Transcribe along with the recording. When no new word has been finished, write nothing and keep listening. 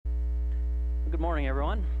Good morning,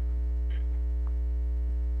 everyone.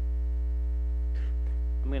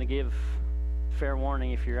 I'm going to give fair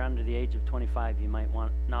warning. If you're under the age of 25, you might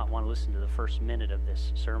not want to listen to the first minute of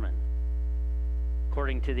this sermon.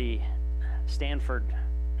 According to the Stanford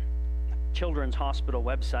Children's Hospital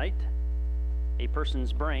website, a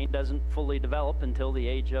person's brain doesn't fully develop until the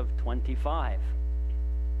age of 25.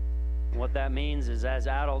 What that means is, as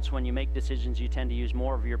adults, when you make decisions, you tend to use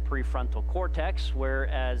more of your prefrontal cortex,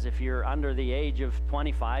 whereas if you're under the age of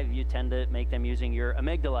 25, you tend to make them using your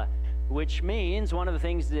amygdala, which means one of the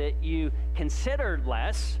things that you considered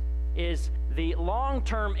less is the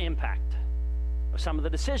long-term impact of some of the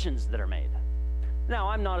decisions that are made. Now,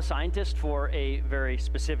 I'm not a scientist for a very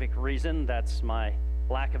specific reason. That's my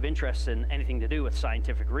lack of interest in anything to do with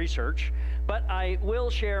scientific research, but I will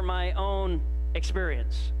share my own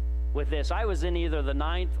experience with this. I was in either the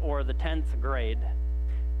 9th or the 10th grade.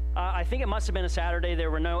 I think it must have been a Saturday. There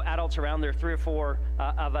were no adults around. There were 3 or 4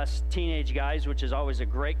 of us teenage guys, which is always a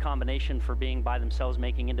great combination for being by themselves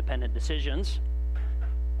making independent decisions.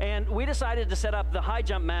 And we decided to set up the high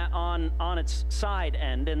jump mat on its side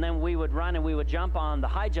end, and then we would run and we would jump on the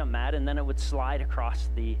high jump mat, and then it would slide across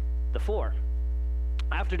the floor.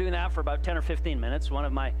 After doing that for about 10 or 15 minutes, one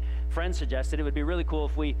of my friends suggested it would be really cool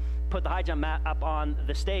if we put the high jump mat up on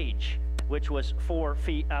the stage, which was 4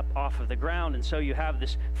 feet up off of the ground. And so you have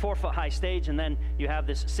this 4-foot high stage, and then you have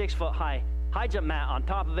this 6-foot high jump mat on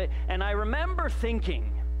top of it. And I remember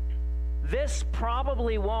thinking, this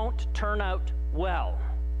probably won't turn out well.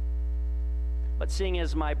 But seeing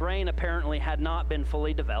as my brain apparently had not been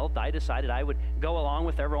fully developed, I decided I would go along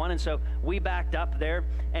with everyone. And so we backed up there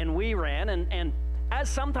and we ran, and as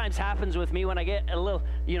sometimes happens with me when I get a little,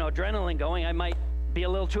 adrenaline going, I might be a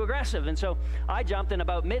little too aggressive. And so I jumped, and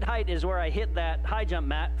about mid-height is where I hit that high jump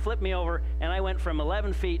mat, flipped me over, and I went from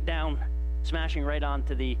 11 feet down, smashing right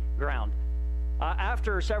onto the ground.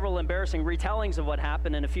 After several embarrassing retellings of what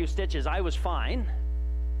happened and a few stitches, I was fine.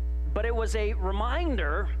 But it was a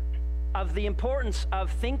reminder of the importance of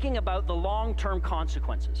thinking about the long-term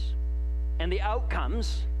consequences and the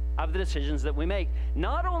outcomes of the decisions that we make.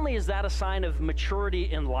 Not only is that a sign of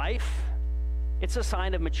maturity in life, it's a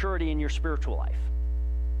sign of maturity in your spiritual life.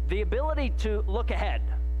 The ability to look ahead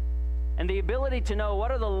and the ability to know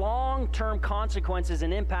what are the long-term consequences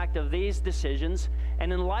and impact of these decisions,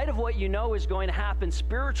 and in light of what you know is going to happen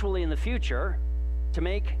spiritually in the future, to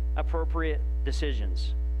make appropriate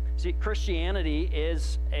decisions. See, Christianity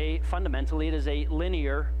is fundamentally a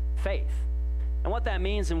linear faith. And what that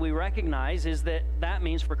means, and we recognize, is that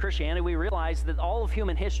means for Christianity, we realize that all of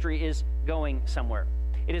human history is going somewhere.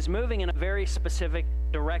 It is moving in a very specific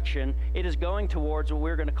direction. It is going towards what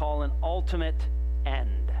we're going to call an ultimate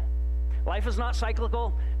end. Life is not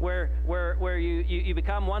cyclical, where you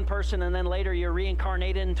become one person and then later you're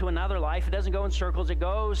reincarnated into another life. It doesn't go in circles. It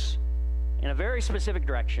goes in a very specific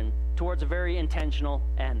direction towards a very intentional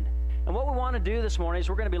end. And what we want to do this morning is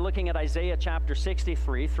we're going to be looking at Isaiah chapter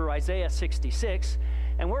 63 through Isaiah 66,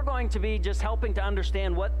 and we're going to be just helping to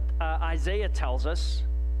understand what Isaiah tells us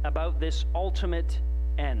about this ultimate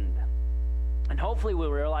end. And hopefully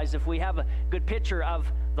we'll realize if we have a good picture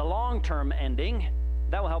of the long-term ending,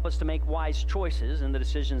 that will help us to make wise choices in the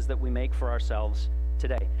decisions that we make for ourselves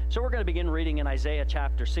today. So we're going to begin reading in Isaiah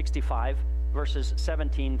chapter 65, verses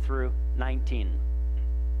 17 through 19.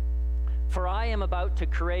 For I am about to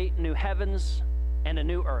create new heavens and a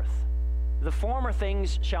new earth. The former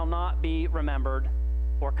things shall not be remembered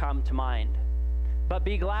or come to mind. But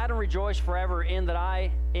be glad and rejoice forever in what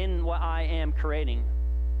I am creating.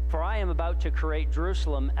 For I am about to create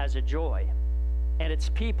Jerusalem as a joy, and its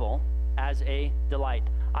people as a delight.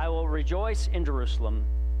 I will rejoice in Jerusalem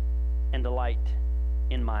and delight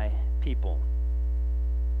in my people.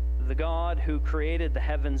 The God who created the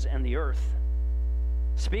heavens and the earth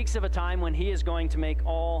speaks of a time when he is going to make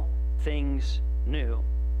all things new.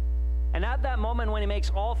 And at that moment when he makes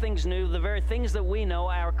all things new, the very things that we know,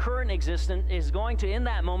 our current existence, is going to, in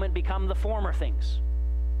that moment, become the former things.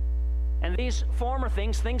 And these former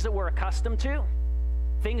things, things that we're accustomed to,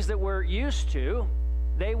 things that we're used to,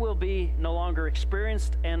 they will be no longer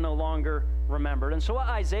experienced and no longer remembered. And so what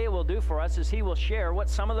Isaiah will do for us is he will share what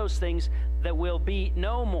some of those things that will be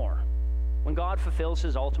no more when God fulfills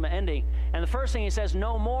his ultimate ending. And the first thing he says,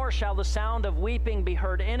 no more shall the sound of weeping be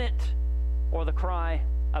heard in it, or the cry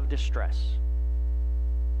of distress.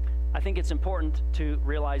 I think it's important to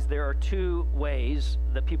realize there are 2 ways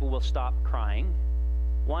that people will stop crying.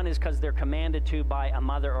 One is because they're commanded to by a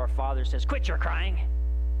mother or a father says, quit your crying.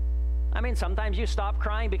 I mean, sometimes you stop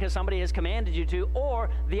crying because somebody has commanded you to, or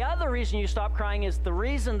the other reason you stop crying is the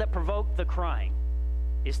reason that provoked the crying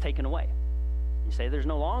is taken away. You say there's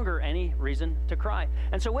no longer any reason to cry.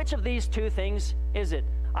 And so which of these two things is it?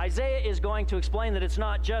 Isaiah is going to explain that it's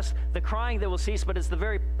not just the crying that will cease, but it's the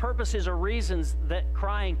very purposes or reasons that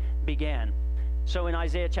crying began. So in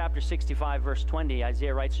Isaiah chapter 65, verse 20,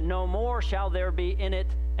 Isaiah writes, "No more shall there be in it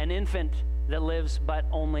an infant that lives but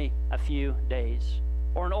only a few days,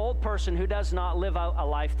 or an old person who does not live out a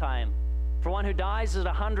lifetime. For one who dies at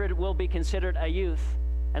 100 will be considered a youth,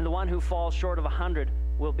 and the one who falls short of 100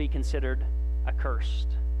 will be considered accursed."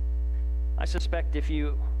 I suspect if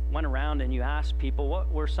you went around and you asked people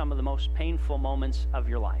what were some of the most painful moments of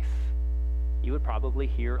your life, you would probably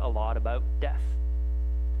hear a lot about death.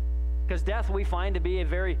 Because death we find to be a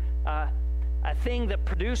very a thing that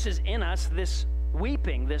produces in us this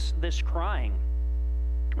weeping, this crying.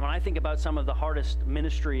 When I think about some of the hardest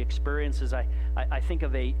ministry experiences, I think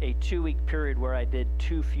of a 2-week period where I did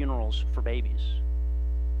 2 funerals for babies.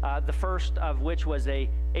 The first of which was a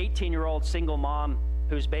 18-year-old single mom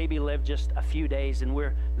whose baby lived just a few days, and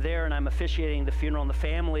we're there and I'm officiating the funeral, and the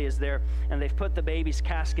family is there, and they've put the baby's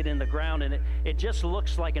casket in the ground, and it just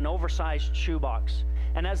looks like an oversized shoebox.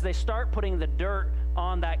 And as they start putting the dirt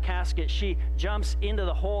on that casket, she jumps into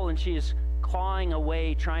the hole and she is clawing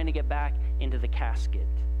away, trying to get back into the casket.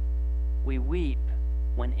 We weep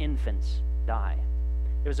when infants die.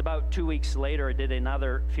 It was about 2 weeks later, I did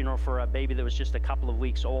another funeral for a baby that was just a couple of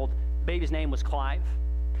weeks old. The baby's name was Clive.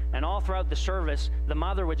 And all throughout the service, the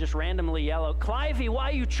mother would just randomly yell out, "Clivey, why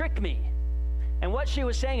you trick me?" And what she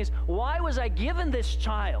was saying is, why was I given this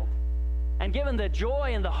child? And given the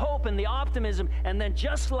joy and the hope and the optimism, and then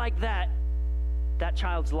just like that, that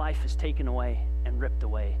child's life is taken away and ripped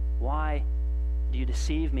away. Why do you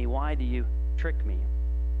deceive me? Why do you trick me?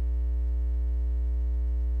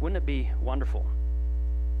 Wouldn't it be wonderful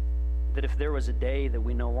that if there was a day that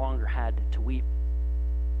we no longer had to weep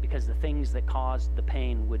because the things that caused the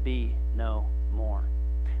pain would be no more?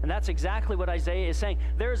 And that's exactly what Isaiah is saying.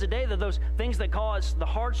 There is a day that those things that cause the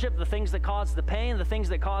hardship, the things that cause the pain, the things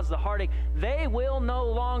that cause the heartache, they will no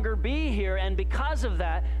longer be here. And because of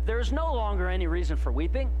that, there is no longer any reason for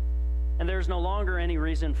weeping, and there is no longer any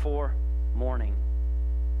reason for mourning.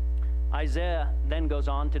 Isaiah then goes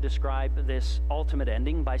on to describe this ultimate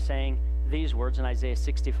ending by saying these words in Isaiah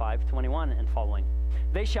 65:21 and following.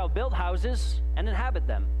 "They shall build houses and inhabit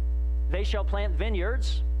them. They shall plant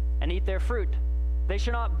vineyards and eat their fruit. They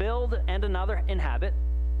shall not build and another inhabit.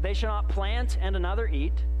 They shall not plant and another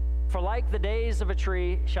eat. For like the days of a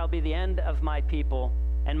tree shall be the end of my people,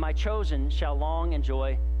 and my chosen shall long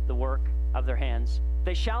enjoy the work of their hands.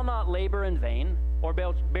 They shall not labor in vain, or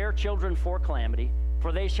bear children for calamity,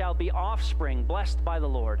 for they shall be offspring blessed by the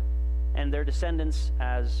Lord, and their descendants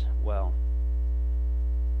as well."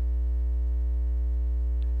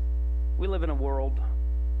 We live in a world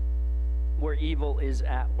where evil is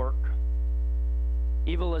at work.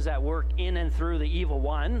 Evil is at work in and through the evil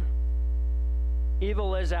one.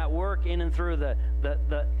 Evil is at work in and through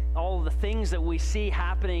all the things that we see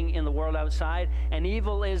happening in the world outside, and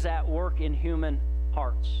evil is at work in human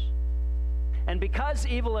hearts. And because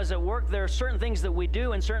evil is at work, there are certain things that we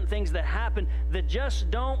do and certain things that happen that just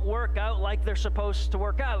don't work out like they're supposed to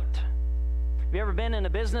work out. Have you ever been in a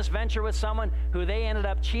business venture with someone who they ended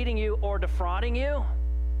up cheating you or defrauding you?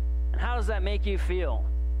 And how does that make you feel?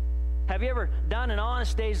 Have you ever done an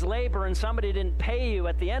honest day's labor and somebody didn't pay you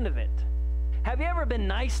at the end of it? Have you ever been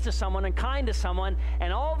nice to someone and kind to someone,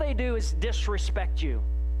 and all they do is disrespect you?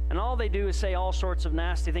 And all they do is say all sorts of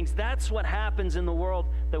nasty things. That's what happens in the world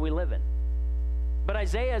that we live in. But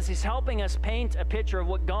Isaiah, as he's helping us paint a picture of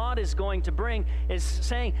what God is going to bring, is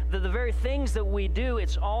saying that the very things that we do,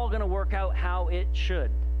 it's all going to work out how it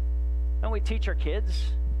should. Don't we teach our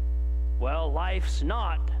kids? Well, life's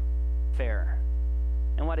not fair.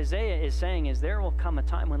 And what Isaiah is saying is there will come a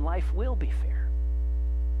time when life will be fair.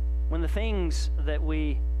 When the things that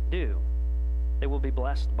we do, they will be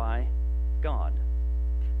blessed by God.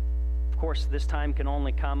 Of course, this time can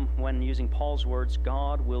only come when, using Paul's words,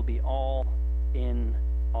 God will be all in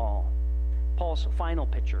all. Paul's final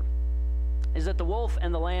picture is that the wolf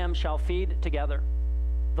and the lamb shall feed together.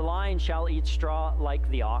 The lion shall eat straw like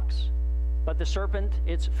the ox, but the serpent,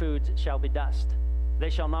 its food, shall be dust. They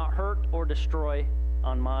shall not hurt or destroy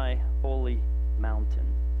on my holy mountain.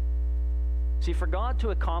 See, for God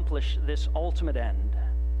to accomplish this ultimate end,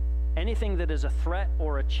 anything that is a threat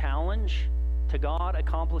or a challenge to God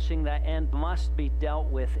accomplishing that end must be dealt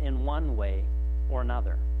with in one way or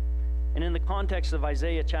another. And in the context of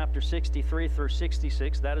Isaiah chapter 63 through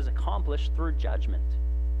 66, that is accomplished through judgment.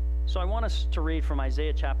 So I want us to read from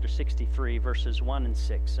Isaiah chapter 63, verses 1 and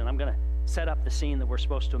 6. And I'm going to set up the scene that we're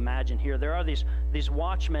supposed to imagine here. There are these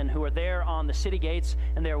watchmen who are there on the city gates,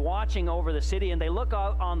 and they're watching over the city, and they look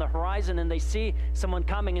out on the horizon and they see someone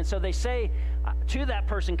coming. And so they say to that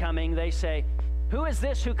person coming, they say, "Who is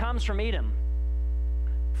this who comes from Edom,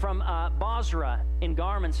 from Bozrah, in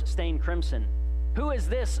garments stained crimson? Who is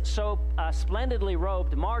this so splendidly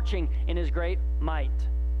robed, marching in his great might?"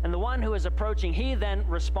 And the one who is approaching, he then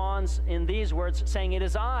responds in these words, saying, "It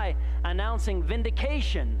is I, announcing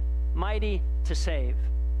vindication, mighty to save."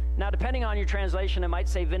 Now, depending on your translation, it might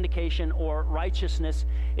say vindication or righteousness.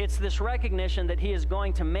 It's this recognition that he is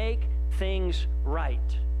going to make things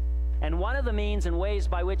right. And one of the means and ways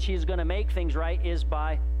by which he is going to make things right is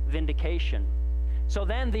by vindication. So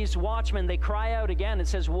then these watchmen, they cry out again. It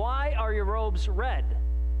says, "Why are your robes red,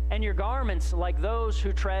 and your garments like those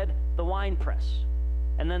who tread the winepress?"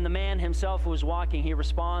 And then the man himself who was walking, he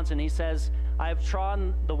responds and he says, "I have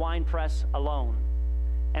trodden the winepress alone.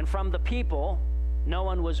 And from the people, no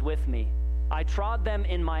one was with me. I trod them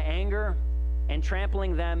in my anger and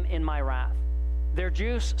trampling them in my wrath. Their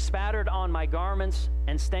juice spattered on my garments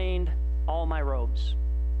and stained all my robes.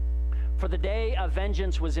 For the day of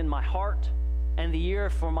vengeance was in my heart, and the year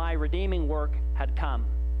for my redeeming work had come.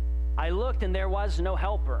 I looked, and there was no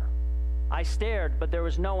helper. I stared, but there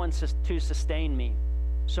was no one to sustain me.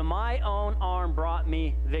 So my own arm brought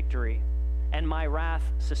me victory, and my wrath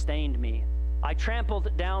sustained me. I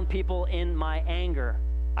trampled down people in my anger.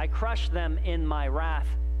 I crushed them in my wrath,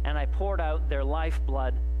 and I poured out their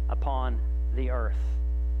lifeblood upon the earth."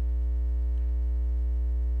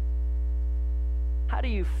 How do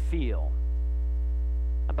you feel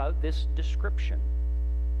about this description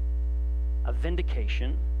of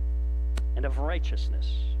vindication and of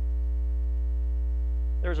righteousness?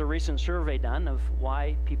 There's a recent survey done of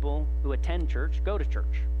why people who attend church go to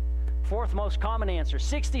church. Fourth most common answer,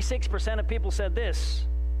 66% of people said this: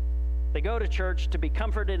 they go to church to be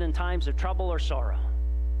comforted in times of trouble or sorrow.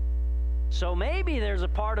 So maybe there's a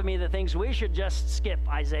part of me that thinks we should just skip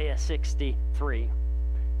Isaiah 63.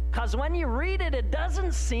 Because when you read it, it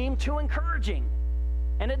doesn't seem too encouraging.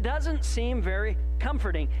 And it doesn't seem very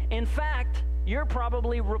comforting. In fact, you're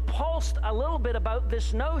probably repulsed a little bit about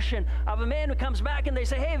this notion of a man who comes back and they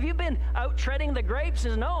say, "Hey, have you been out treading the grapes?" He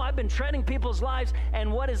says, "No, I've been treading people's lives,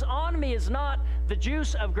 and what is on me is not the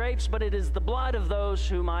juice of grapes, but it is the blood of those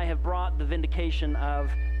whom I have brought the vindication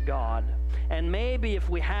of God." And maybe if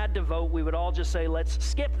we had to vote, we would all just say, let's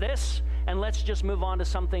skip this and let's just move on to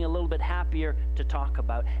something a little bit happier to talk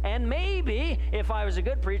about. And maybe if I was a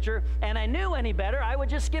good preacher and I knew any better, I would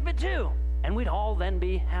just skip it too, and we'd all then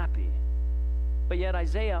be happy. But yet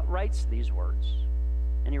Isaiah writes these words,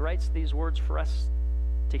 and he writes these words for us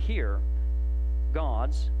to hear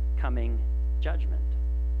God's coming judgment.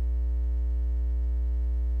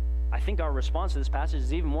 I think our response to this passage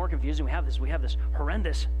is even more confusing. We have this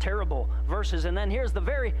horrendous, terrible verses, and then here's the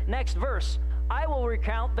very next verse. "I will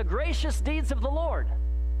recount the gracious deeds of the Lord,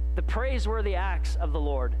 the praiseworthy acts of the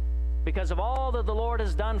Lord, because of all that the Lord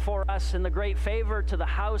has done for us in the great favor to the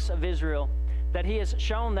house of Israel, that he has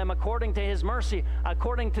shown them according to his mercy,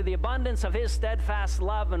 according to the abundance of his steadfast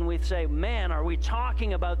love." And we say, man, are we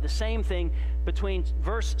talking about the same thing between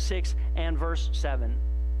verse 6 and verse 7?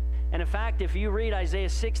 And in fact, if you read Isaiah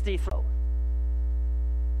 63,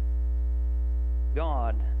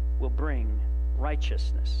 God will bring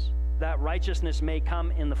righteousness. That righteousness may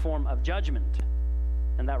come in the form of judgment,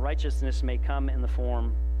 and that righteousness may come in the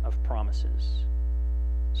form of promises.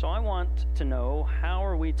 So I want to know, how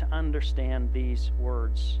are we to understand these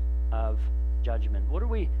words of judgment? What are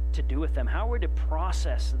we to do with them? How are we to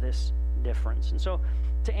process this difference? And so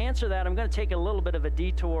to answer that, I'm going to take a little bit of a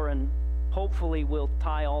detour, and hopefully we'll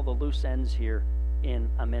tie all the loose ends here in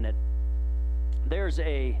a minute. There's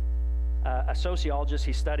a sociologist,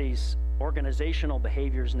 he studies organizational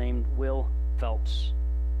behaviors, named Will Phelps.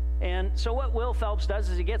 And so what Will Phelps does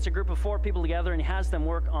is he gets a group of 4 people together and he has them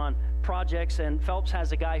work on projects, and Phelps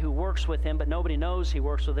has a guy who works with him, but nobody knows he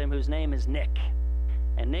works with him, whose name is Nick.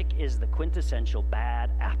 And Nick is the quintessential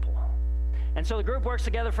bad apple. And so the group works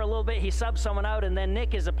together for a little bit, he subs someone out, and then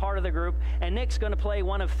Nick is a part of the group, and Nick's going to play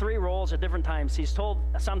one of 3 roles at different times. He's told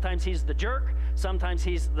sometimes he's the jerk, sometimes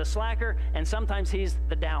he's the slacker, and sometimes he's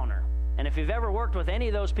the downer. And if you've ever worked with any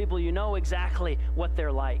of those people, you know exactly what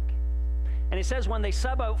they're like. And he says when they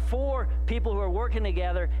sub out 4 people who are working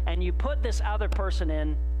together and you put this other person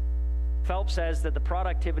in, Phelps says that the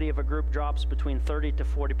productivity of a group drops between 30 to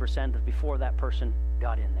 40% before that person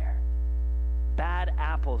got in there. Bad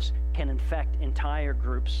apples can infect entire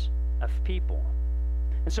groups of people.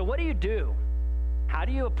 And so what do you do? How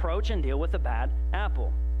do you approach and deal with a bad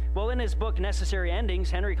apple? Well, in his book, Necessary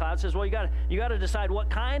Endings, Henry Cloud says, well, you got to decide what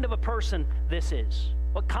kind of a person this is,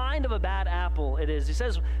 what kind of a bad apple it is. He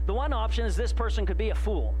says the one option is this person could be a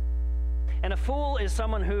fool. And a fool is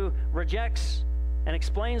someone who rejects and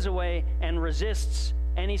explains away and resists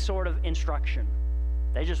any sort of instruction.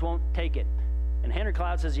 They just won't take it. And Henry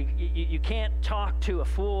Cloud says you can't talk to a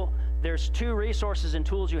fool. There's two resources and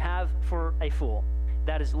tools you have for a fool.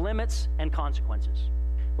 That is limits and consequences.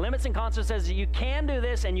 Limits and consequences says you can do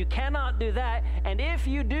this and you cannot do that. And if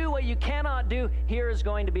you do what you cannot do, here is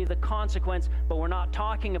going to be the consequence. But we're not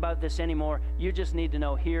talking about this anymore. You just need to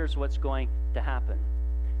know here's what's going to happen.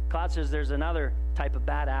 Cloud says there's another type of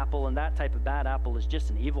bad apple, and that type of bad apple is just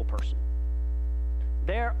an evil person.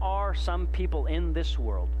 There are some people in this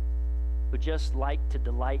world who just like to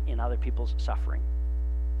delight in other people's suffering.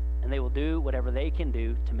 And they will do whatever they can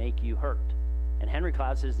do to make you hurt. And Henry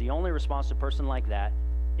Cloud says the only response to a person like that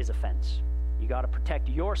is offense. You got to protect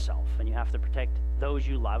yourself, and you have to protect those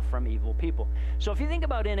you love from evil people. So if you think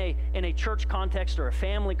about in a church context or a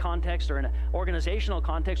family context or in an organizational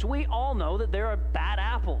context, we all know that there are bad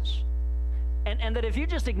apples. And that if you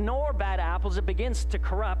just ignore bad apples, it begins to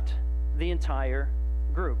corrupt the entire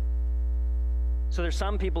group. So there's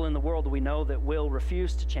some people in the world we know that will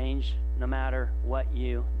refuse to change no matter what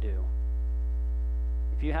you do.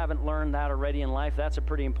 If you haven't learned that already in life, that's a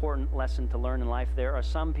pretty important lesson to learn in life. There are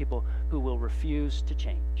some people who will refuse to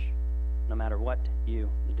change no matter what you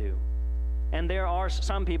do. And there are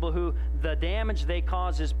some people who the damage they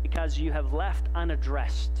cause is because you have left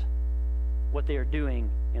unaddressed what they are doing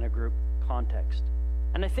in a group context.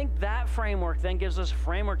 And I think that framework then gives us a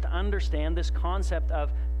framework to understand this concept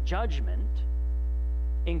of judgment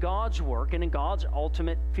in God's work and in God's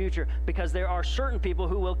ultimate future, because there are certain people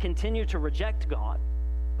who will continue to reject God,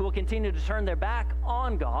 who will continue to turn their back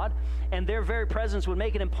on God, and their very presence would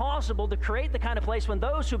make it impossible to create the kind of place when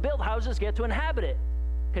those who build houses get to inhabit it,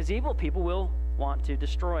 because evil people will want to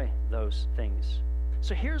destroy those things.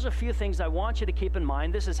 So here's a few things I want you to keep in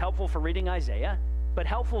mind. This is helpful for reading Isaiah, but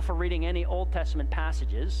helpful for reading any Old Testament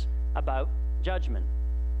passages about judgment.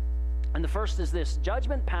 And the first is this: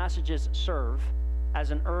 judgment passages serve as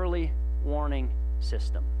an early warning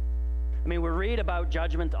system. I mean, we read about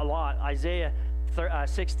judgment a lot. Isaiah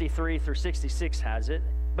 63 through 66 has it.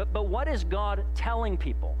 But what is God telling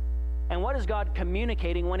people? And what is God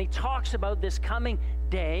communicating when he talks about this coming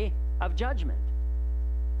day of judgment?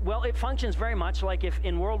 Well, it functions very much like if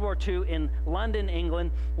in World War II in London,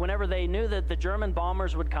 England, whenever they knew that the German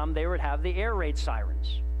bombers would come, they would have the air raid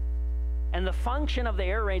sirens. And the function of the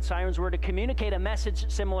air raid sirens were to communicate a message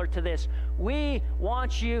similar to this: we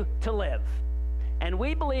want you to live. And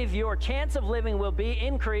we believe your chance of living will be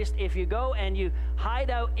increased if you go and you hide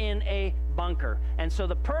out in a bunker. And so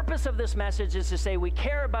the purpose of this message is to say, we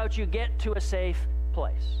care about you, get to a safe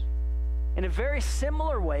place. In a very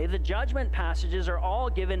similar way, the judgment passages are all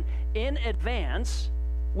given in advance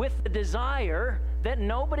with the desire that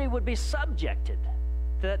nobody would be subjected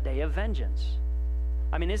to that day of vengeance.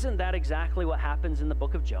 I mean, isn't that exactly what happens in the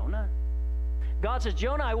book of Jonah? God says,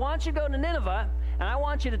 Jonah, I want you to go to Nineveh, and I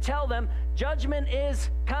want you to tell them judgment is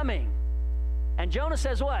coming. And Jonah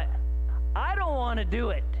says what? I don't want to do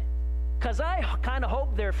it, because I kind of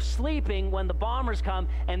hope they're sleeping when the bombers come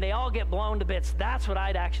and they all get blown to bits. That's what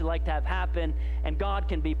I'd actually like to have happen, and God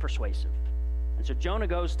can be persuasive. And so Jonah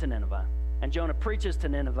goes to Nineveh, and Jonah preaches to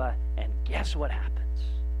Nineveh, and guess what happens?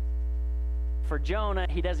 For Jonah,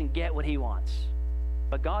 he doesn't get what he wants.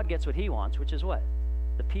 But God gets what he wants, which is what?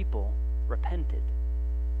 The people repented.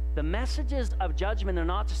 The messages of judgment are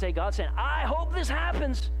not to say, God's saying, I hope this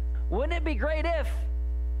happens. Wouldn't it be great if?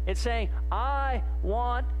 It's saying, I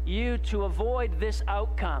want you to avoid this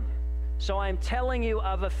outcome. So I'm telling you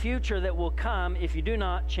of a future that will come if you do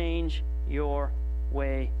not change your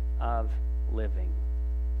way of living.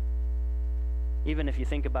 Even if you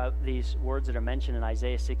think about these words that are mentioned in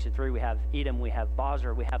Isaiah 63, we have Edom, we have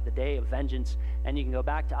Bozrah, we have the day of vengeance, and you can go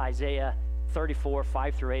back to Isaiah 34,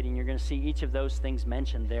 5 through 8, and you're going to see each of those things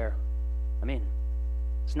mentioned there. I mean,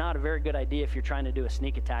 it's not a very good idea if you're trying to do a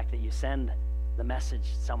sneak attack that you send the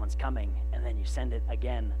message someone's coming, and then you send it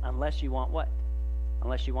again, unless you want what?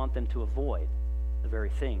 Unless you want them to avoid the very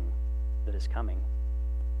thing that is coming.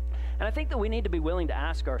 And I think that we need to be willing to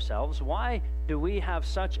ask ourselves, why do we have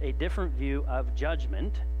such a different view of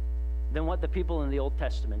judgment than what the people in the Old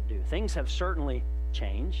Testament do? Things have certainly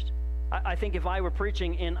changed. I think if I were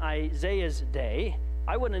preaching in Isaiah's day,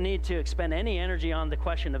 I wouldn't need to expend any energy on the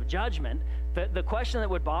question of judgment. The question that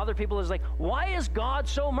would bother people is like, why is God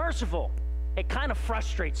so merciful? It kind of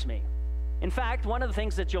frustrates me. In fact, one of the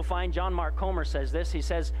things that you'll find, John Mark Comer says this, he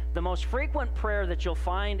says, the most frequent prayer that you'll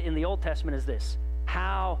find in the Old Testament is this: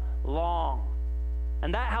 how long?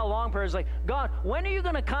 And that how long prayer is like, God, when are you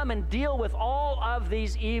going to come and deal with all of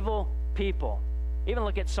these evil people? Even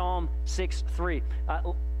look at Psalm 6:3.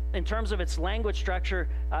 In terms of its language structure,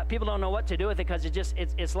 people don't know what to do with it because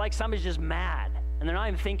it's like somebody's just mad. And they're not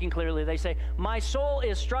even thinking clearly. They say, my soul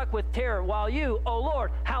is struck with terror, while you, O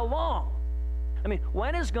Lord, how long? I mean,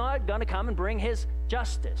 when is God going to come and bring his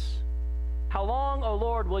justice? How long, O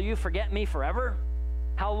Lord, will you forget me forever?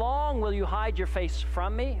 How long will you hide your face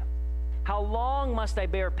from me? How long must I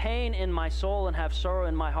bear pain in my soul and have sorrow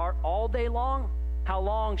in my heart all day long? How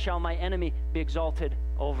long shall my enemy be exalted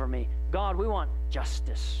over me? God, we want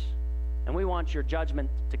justice, and we want your judgment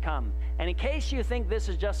to come. And in case you think this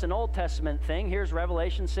is just an Old Testament thing, here's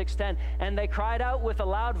Revelation 6:10. And they cried out with a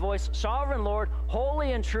loud voice, Sovereign Lord,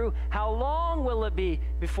 holy and true, how long will it be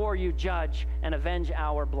before you judge and avenge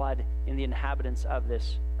our blood in the inhabitants of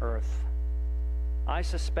this earth? I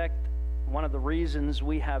suspect one of the reasons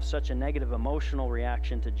we have such a negative emotional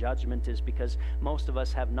reaction to judgment is because most of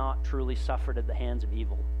us have not truly suffered at the hands of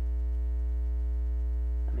evil.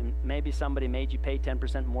 I mean, maybe somebody made you pay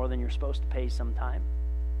 10% more than you're supposed to pay sometime.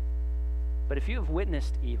 But if you have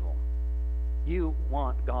witnessed evil, you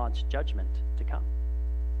want God's judgment to come.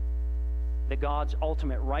 That God's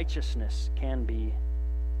ultimate righteousness can be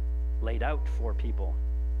laid out for people.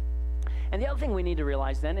 And the other thing we need to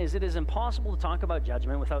realize then is it is impossible to talk about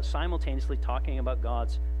judgment without simultaneously talking about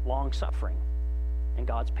God's long-suffering and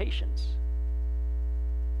God's patience.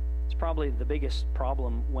 It's probably the biggest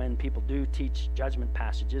problem when people do teach judgment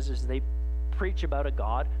passages is they preach about a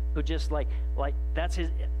God who just like that's his,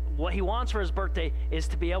 what he wants for his birthday is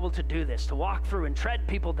to be able to do this, to walk through and tread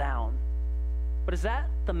people down. But is that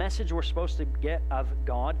the message we're supposed to get of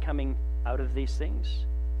God coming out of these things?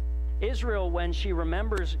 Israel, when she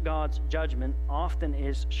remembers God's judgment, often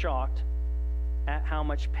is shocked at how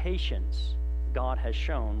much patience God has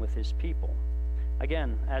shown with his people.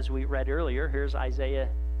 Again, as we read earlier, here's Isaiah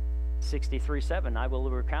 63:7. I will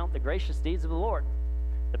recount the gracious deeds of the Lord,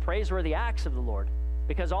 the praiseworthy acts of the Lord,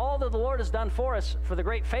 because all that the Lord has done for us, for the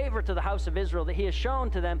great favor to the house of Israel, that he has shown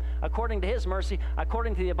to them according to his mercy,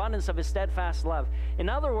 according to the abundance of his steadfast love. In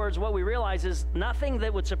other words, what we realize is nothing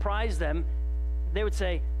that would surprise them. They would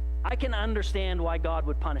say, I can understand why God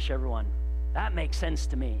would punish everyone. That makes sense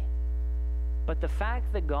to me. But the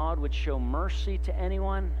fact that God would show mercy to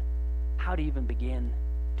anyone, how to even begin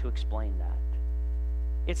to explain that?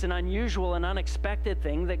 It's an unusual and unexpected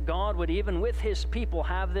thing that God would, even with his people,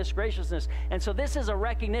 have this graciousness. And so this is a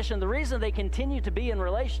recognition. The reason they continue to be in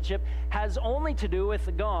relationship has only to do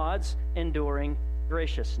with God's enduring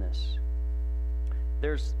graciousness.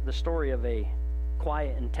 There's the story of a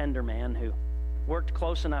quiet and tender man who worked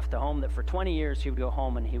close enough to home that for 20 years he would go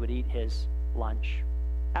home and he would eat his lunch.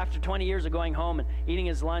 After 20 years of going home and eating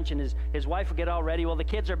his lunch, and his wife would get all ready, well, the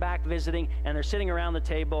kids are back visiting, and they're sitting around the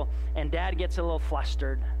table, and Dad gets a little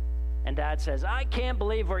flustered. And Dad says, I can't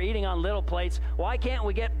believe we're eating on little plates. Why can't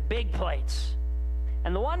we get big plates?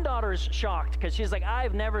 And the one daughter is shocked because she's like,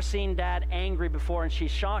 I've never seen Dad angry before, and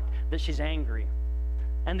she's shocked that she's angry.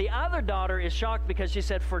 And the other daughter is shocked because she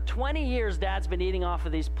said, for 20 years, Dad's been eating off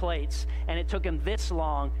of these plates, and it took him this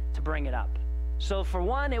long to bring it up. So for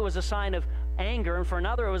one, it was a sign of anger, and for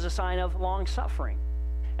another, it was a sign of long-suffering.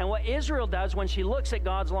 And what Israel does when she looks at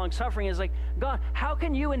God's long-suffering is like, God, how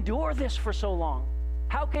can you endure this for so long?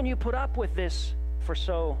 How can you put up with this for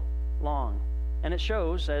so long? And it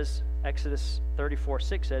shows, as Exodus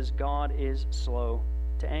 34:6 says, God is slow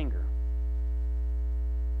to anger.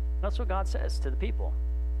 That's what God says to the people.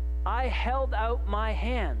 I held out my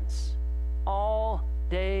hands all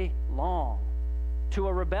day long to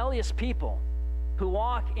a rebellious people who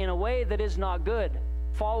walk in a way that is not good,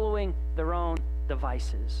 following their own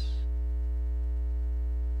devices.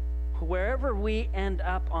 Wherever we end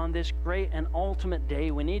up on this great and ultimate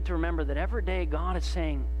day, we need to remember that every day God is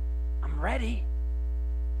saying, I'm ready.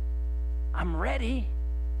 I'm ready.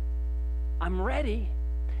 I'm ready.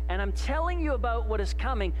 And I'm telling you about what is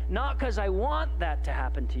coming, not because I want that to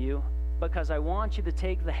happen to you, because I want you to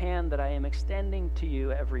take the hand that I am extending to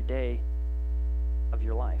you every day of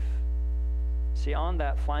your life. See, on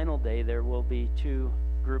that final day, there will be two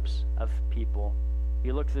groups of people. If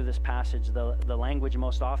you look through this passage, the language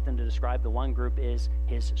most often to describe the one group is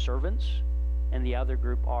his servants, and the other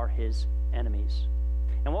group are his enemies.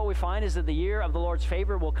 And what we find is that the year of the Lord's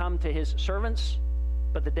favor will come to his servants,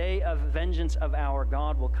 but the day of vengeance of our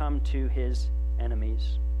God will come to his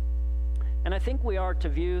enemies. And I think we are to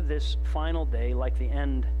view this final day like the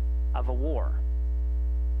end of a war.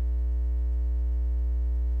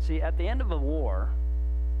 See, at the end of a war,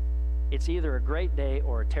 it's either a great day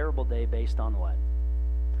or a terrible day based on what?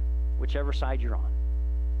 Whichever side you're on.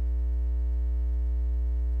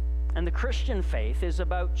 And the Christian faith is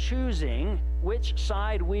about choosing which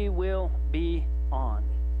side we will be on,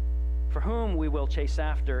 for whom we will chase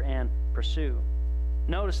after and pursue.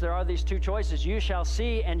 Notice there are these two choices. You shall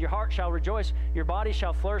see, and your heart shall rejoice. Your body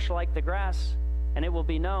shall flourish like the grass, and it will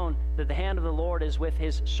be known that the hand of the Lord is with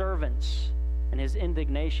his servants, and his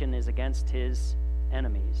indignation is against his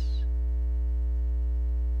enemies.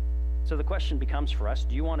 So the question becomes for us,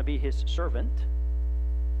 do you want to be his servant,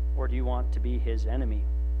 or do you want to be his enemy?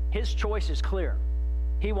 His choice is clear.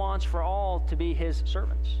 He wants for all to be his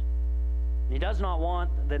servants. He does not want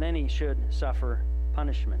that any should suffer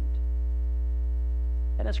punishment.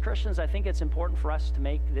 And as Christians, I think it's important for us to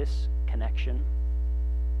make this connection.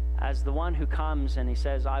 As the one who comes and he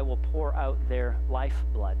says, I will pour out their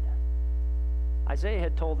lifeblood. Isaiah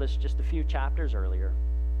had told us just a few chapters earlier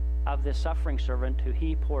of this suffering servant who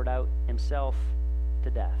he poured out himself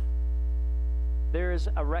to death. There is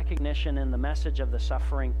a recognition in the message of the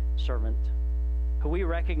suffering servant, who we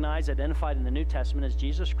recognize identified in the New Testament as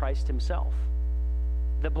Jesus Christ himself.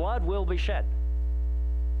 The blood will be shed,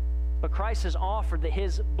 but Christ has offered that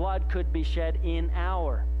his blood could be shed in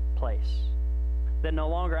our place, that no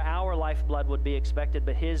longer our lifeblood would be expected,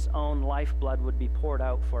 but his own lifeblood would be poured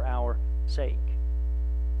out for our sake.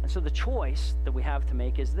 And so the choice that we have to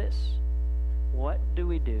make is this: what do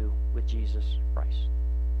we do with Jesus Christ?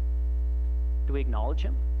 Do we acknowledge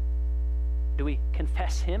him? Do we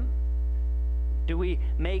confess him? Do we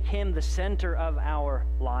make him the center of our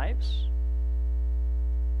lives?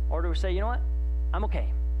 Or do we say, you know what? I'm okay.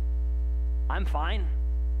 I'm fine.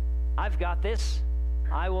 I've got this.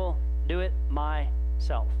 I will do it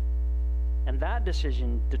myself. And that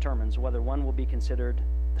decision determines whether one will be considered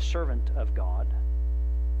the servant of God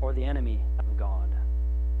or the enemy of God.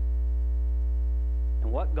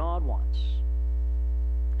 And what God wants,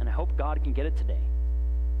 and I hope God can get it today,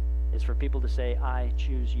 is for people to say, I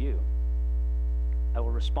choose you. I will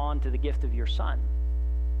respond to the gift of your Son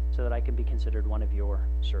so that I can be considered one of your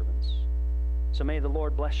servants. So may the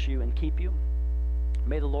Lord bless you and keep you.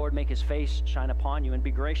 May the Lord make his face shine upon you and be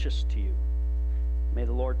gracious to you. May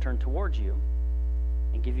the Lord turn towards you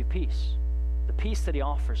and give you peace, the peace that he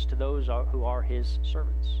offers to those who are his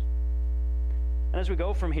servants. And as we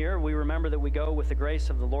go from here, we remember that we go with the grace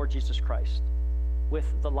of the Lord Jesus Christ, with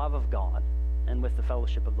the love of God, and with the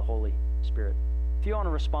fellowship of the Holy Spirit. If you want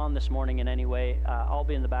to respond this morning in any way, I'll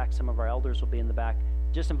be in the back. Some of our elders will be in the back.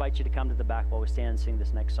 Just invite you to come to the back while we stand and sing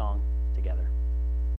this next song together.